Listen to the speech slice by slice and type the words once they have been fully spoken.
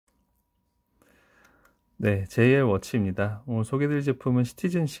네, JL 워치입니다. 오늘 소개드릴 제품은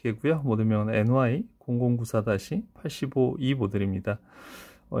시티즌 시계고요. 모델명은 NY0094-85E 모델입니다.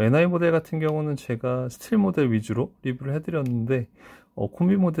 NY 모델 같은 경우는 제가 스틸 모델 위주로 리뷰를 해드렸는데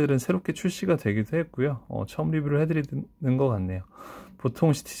콤비 모델은 새롭게 출시가 되기도 했고요. 처음 리뷰를 해드리는 것 같네요.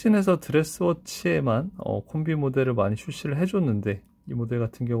 보통 시티즌에서 드레스워치에만 콤비 모델을 많이 출시를 해줬는데 이 모델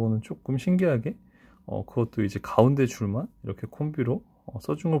같은 경우는 조금 신기하게 그것도 이제 가운데 줄만 이렇게 콤비로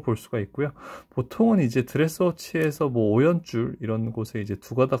써준 걸 볼 수가 있고요. 보통은 이제 드레스워치에서 뭐 5연줄 이런 곳에 이제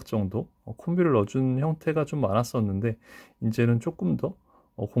두 가닥 정도 콤비를 넣어준 형태가 좀 많았었는데 이제는 조금 더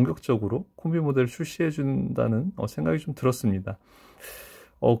공격적으로 콤비 모델을 출시해 준다는 생각이 좀 들었습니다.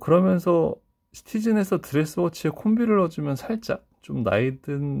 그러면서 시티즌에서 드레스워치에 콤비를 넣어주면 살짝 좀 나이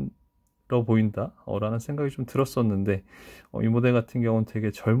들어 보인다 라는 생각이 좀 들었었는데 이 모델 같은 경우는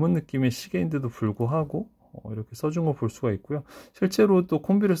되게 젊은 느낌의 시계인데도 불구하고 이렇게 써준 걸 볼 수가 있고요. 실제로 또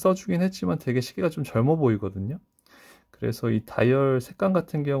콤비를 써주긴 했지만 되게 시계가 좀 젊어 보이거든요. 그래서 이 다이얼 색감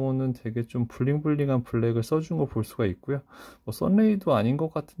같은 경우는 되게 좀 블링블링한 블랙을 써준 걸 볼 수가 있고요. 뭐 썬레이도 아닌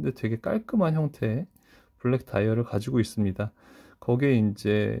것 같은데 되게 깔끔한 형태의 블랙 다이얼을 가지고 있습니다. 거기에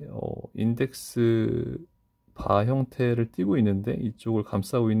이제 인덱스 바 형태를 띠고 있는데 이쪽을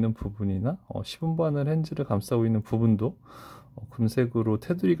감싸고 있는 부분이나 시분바늘 핸즈를 감싸고 있는 부분도 금색으로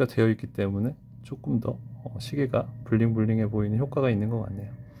테두리가 되어 있기 때문에 조금 더 시계가 블링블링해 보이는 효과가 있는 것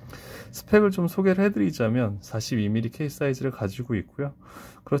같네요. 스펙을 좀 소개를 해드리자면 42mm 케이스 사이즈를 가지고 있고요.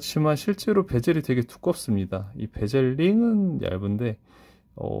 그렇지만 실제로 베젤이 되게 두껍습니다. 이 베젤 링은 얇은데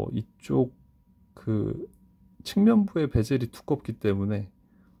이쪽 그 측면부의 베젤이 두껍기 때문에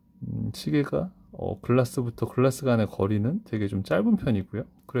시계가 글라스부터 글라스 간의 거리는 되게 좀 짧은 편이고요.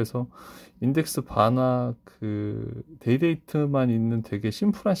 그래서 인덱스 바나 그 데이데이트만 있는 되게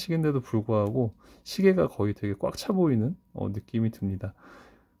심플한 시계인데도 불구하고 시계가 거의 되게 꽉 차 보이는 느낌이 듭니다.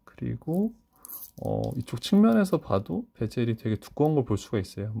 그리고 이쪽 측면에서 봐도 베젤이 되게 두꺼운 걸 볼 수가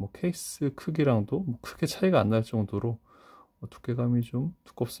있어요. 뭐 케이스 크기랑도 뭐 크게 차이가 안 날 정도로 두께감이 좀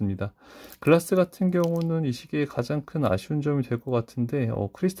두껍습니다. 글라스 같은 경우는 이 시계의 가장 큰 아쉬운 점이 될 것 같은데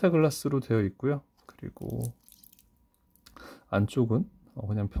크리스탈 글라스로 되어 있고요. 그리고 안쪽은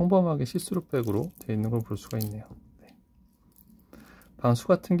그냥 평범하게 시스루백으로 되어 있는 걸 볼 수가 있네요. 네. 방수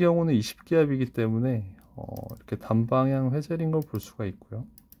같은 경우는 20기압이기 때문에 이렇게 단방향 회젤인 걸 볼 수가 있고요.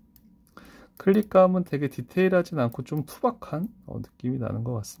 클릭감은 되게 디테일하진 않고 좀 투박한 느낌이 나는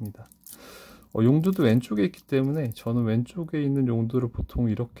것 같습니다. 용두도 왼쪽에 있기 때문에 저는 왼쪽에 있는 용두를 보통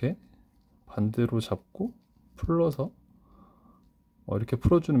이렇게 반대로 잡고 풀러서 이렇게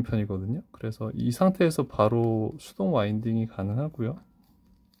풀어주는 편이거든요. 그래서 이 상태에서 바로 수동 와인딩이 가능하고요.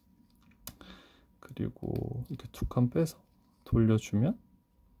 그리고 이렇게 두 칸 빼서 돌려주면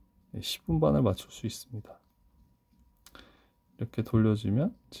 10분반을 맞출 수 있습니다. 이렇게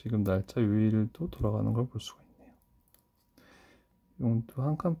돌려주면 지금 날짜 요일도 돌아가는 걸 볼 수가 있네요. 용도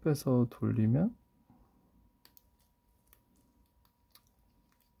한 칸 빼서 돌리면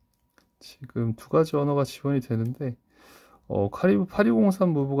지금 두 가지 언어가 지원이 되는데 카리브 8203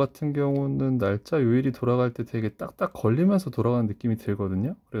 무브 같은 경우는 날짜 요일이 돌아갈 때 되게 딱딱 걸리면서 돌아가는 느낌이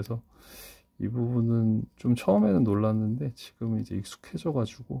들거든요. 그래서 이 부분은 좀 처음에는 놀랐는데 지금은 이제 익숙해져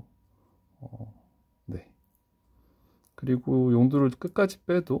가지고 네. 그리고 용도를 끝까지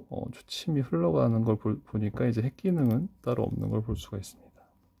빼도 초침이 흘러가는 걸 보니까 이제 핵 기능은 따로 없는 걸 볼 수가 있습니다.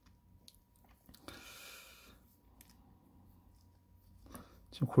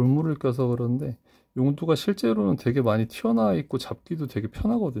 지금 골무를 껴서 그런데 용두가 실제로는 되게 많이 튀어나와 있고 잡기도 되게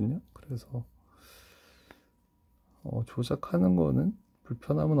편하거든요. 그래서 조작하는 거는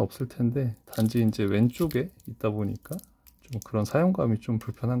불편함은 없을 텐데 단지 이제 왼쪽에 있다 보니까 좀 그런 사용감이 좀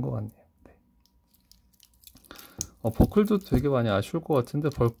불편한 것 같네요. 네. 버클도 되게 많이 아쉬울 것 같은데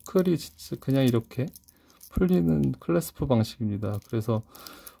버클이 진짜 그냥 이렇게 풀리는 클래스프 방식입니다. 그래서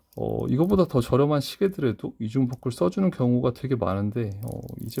이거보다 더 저렴한 시계들에도 이중 버클 써주는 경우가 되게 많은데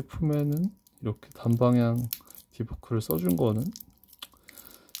이 제품에는 이렇게 단방향 디버클을 써준 거는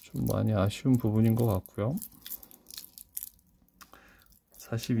좀 많이 아쉬운 부분인 것 같고요.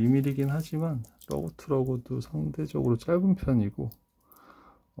 42mm이긴 하지만 러그투러그도 상대적으로 짧은 편이고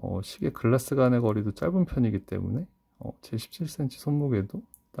시계 글라스 간의 거리도 짧은 편이기 때문에 제 17cm 손목에도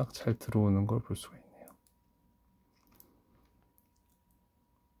딱 잘 들어오는 걸 볼 수가 있네요.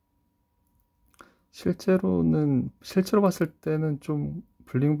 실제로 봤을 때는 좀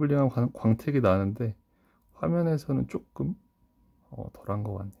블링블링한 광택이 나는데 화면에서는 조금 덜한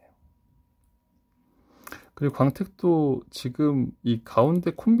것 같네요. 그리고 광택도 지금 이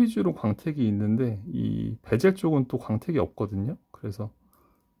가운데 콤비주로 광택이 있는데 이 베젤 쪽은 또 광택이 없거든요. 그래서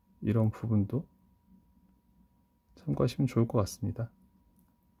이런 부분도 참고하시면 좋을 것 같습니다.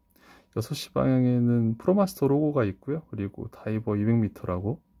 6시 방향에는 프로마스터 로고가 있고요. 그리고 다이버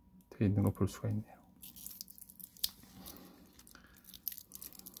 200m라고 되어 있는 걸 볼 수가 있네요.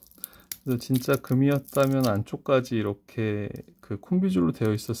 그래서 진짜 금이었다면 안쪽까지 이렇게 그 콤비줄로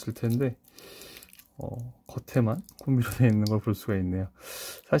되어 있었을 텐데 겉에만 콤비로 되어 있는 걸 볼 수가 있네요.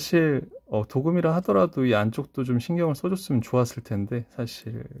 사실 도금이라 하더라도 이 안쪽도 좀 신경을 써줬으면 좋았을 텐데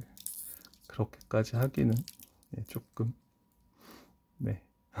사실 그렇게까지 하기는 조금 네.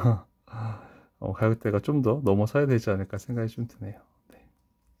 가격대가 좀 더 넘어서야 되지 않을까 생각이 좀 드네요. 네.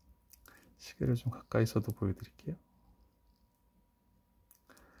 시계를 좀 가까이서도 보여드릴게요.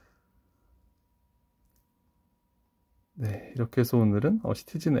 네, 이렇게 해서 오늘은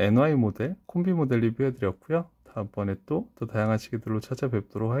시티즌 NY 모델, 콤비 모델 리뷰해 드렸고요. 다음번에 또 더 다양한 시계들로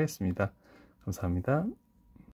찾아뵙도록 하겠습니다. 감사합니다.